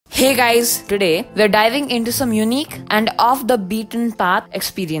Hey guys, today we're diving into some unique and off the beaten path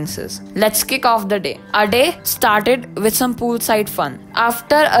experiences. Let's kick off the day. Our day started with some poolside fun.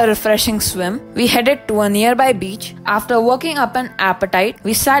 After a refreshing swim, we headed to a nearby beach. After working up an appetite,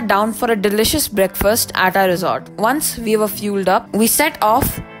 we sat down for a delicious breakfast at our resort. Once we were fueled up, we set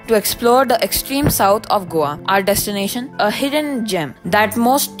off to explore the extreme south of Goa, our destination, a hidden gem that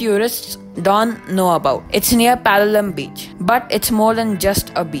most tourists don't know about. It's near Palalam Beach, but it's more than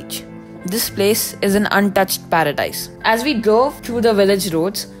just a beach. This place is an untouched paradise. As we drove through the village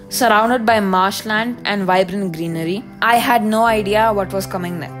roads, surrounded by marshland and vibrant greenery, I had no idea what was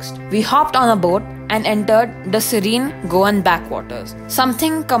coming next. We hopped on a boat and entered the serene Goan backwaters,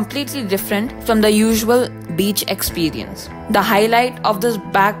 something completely different from the usual beach experience. The highlight of this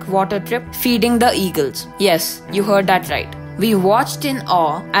backwater trip, feeding the eagles. Yes, you heard that right. We watched in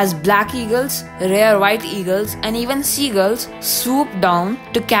awe as black eagles, rare white eagles, and even seagulls swooped down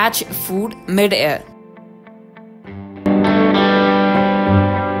to catch food mid-air.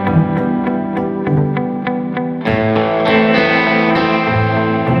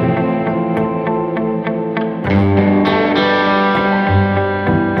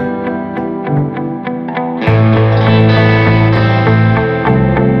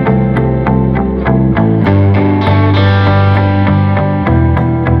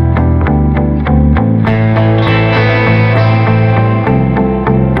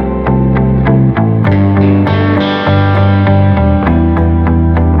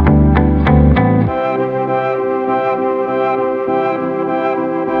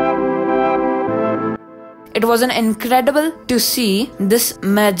 It was incredible to see these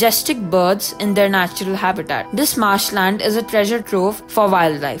majestic birds in their natural habitat. This marshland is a treasure trove for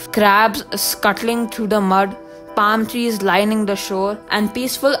wildlife. Crabs scuttling through the mud, palm trees lining the shore, and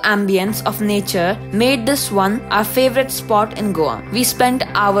peaceful ambience of nature made this one our favorite spot in Goa. We spent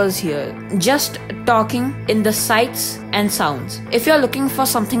hours here, just talking in the sights and sounds. If you're looking for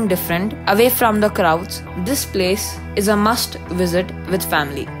something different, away from the crowds, this place is a must visit with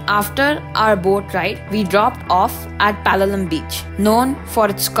family. After our boat ride, we dropped off at Palalam Beach, known for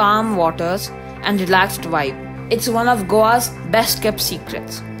its calm waters and relaxed vibe. It's one of Goa's best kept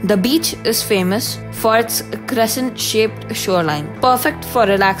secrets. The beach is famous for its crescent-shaped shoreline, perfect for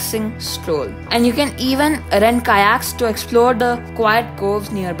relaxing stroll. And you can even rent kayaks to explore the quiet coves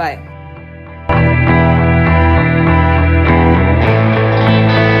nearby.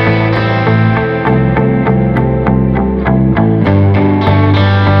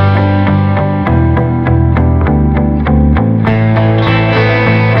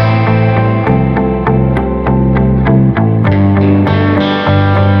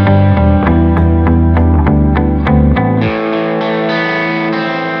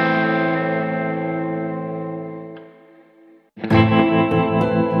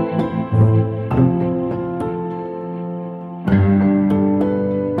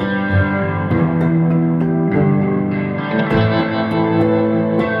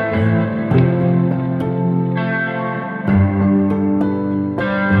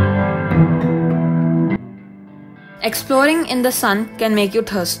 Exploring in the sun can make you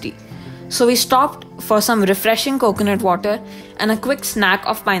thirsty, so we stopped for some refreshing coconut water and a quick snack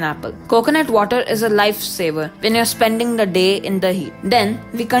of pineapple. Coconut water is a lifesaver when you're spending the day in the heat. Then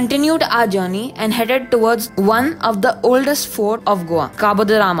we continued our journey and headed towards one of the oldest forts of Goa, Cabo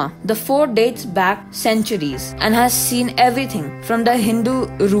de Rama. The fort dates back centuries and has seen everything from the Hindu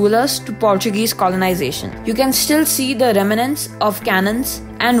rulers to Portuguese colonization. You can still see the remnants of cannons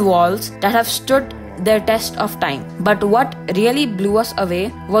and walls that have stood their test of time. But what really blew us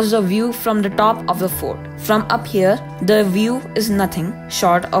away was the view from the top of the fort. From up here, the view is nothing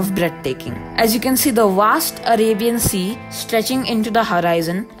short of breathtaking. As you can see the vast Arabian Sea stretching into the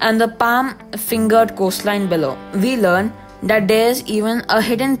horizon and the palm-fingered coastline below. We learned that there's even a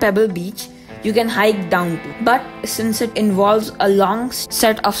hidden pebble beach you can hike down to. But since it involves a long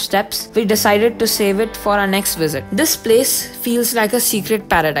set of steps, we decided to save it for our next visit. This place feels like a secret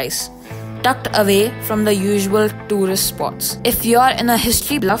paradise, tucked away from the usual tourist spots. If you're in a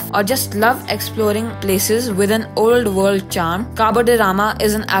history buff or just love exploring places with an old world charm, Cabo de Rama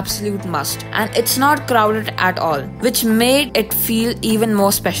is an absolute must. And it's not crowded at all, which made it feel even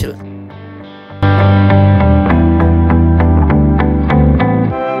more special.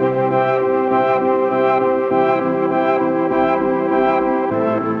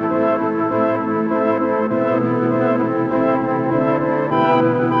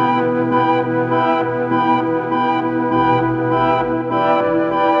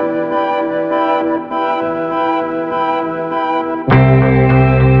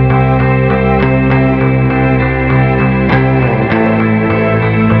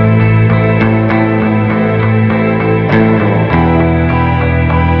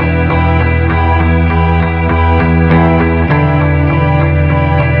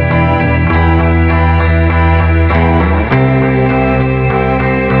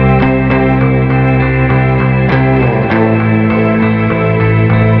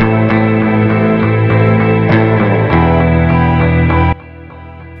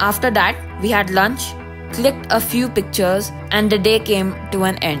 After that, we had lunch, clicked a few pictures, and the day came to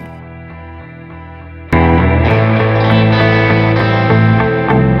an end.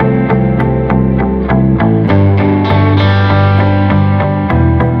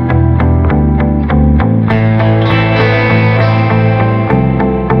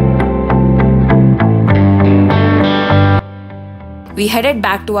 We headed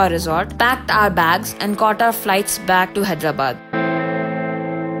back to our resort, packed our bags, and caught our flights back to Hyderabad.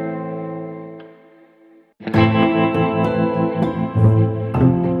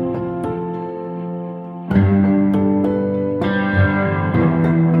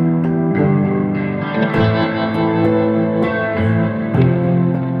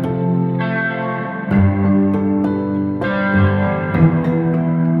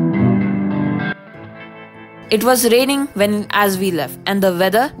 It was raining as we left, and the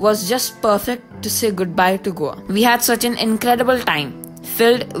weather was just perfect to say goodbye to Goa. We had such an incredible time,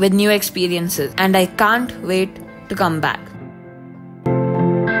 filled with new experiences, and I can't wait to come back.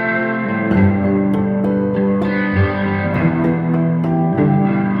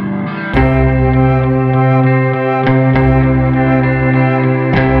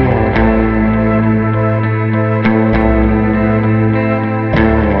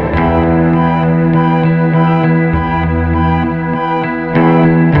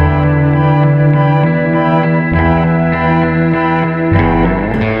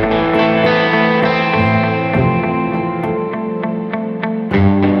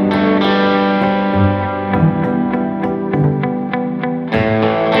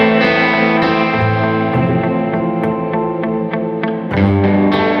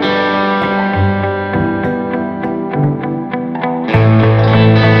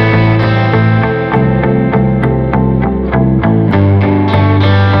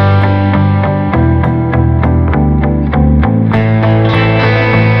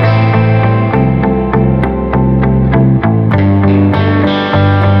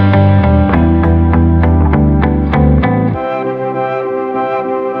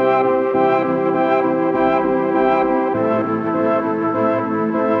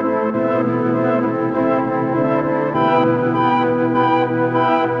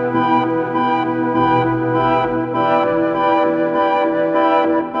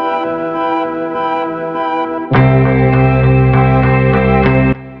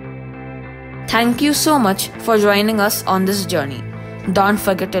 Thank you so much for joining us on this journey. Don't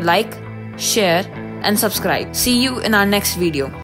forget to like, share, and subscribe. See you in our next video.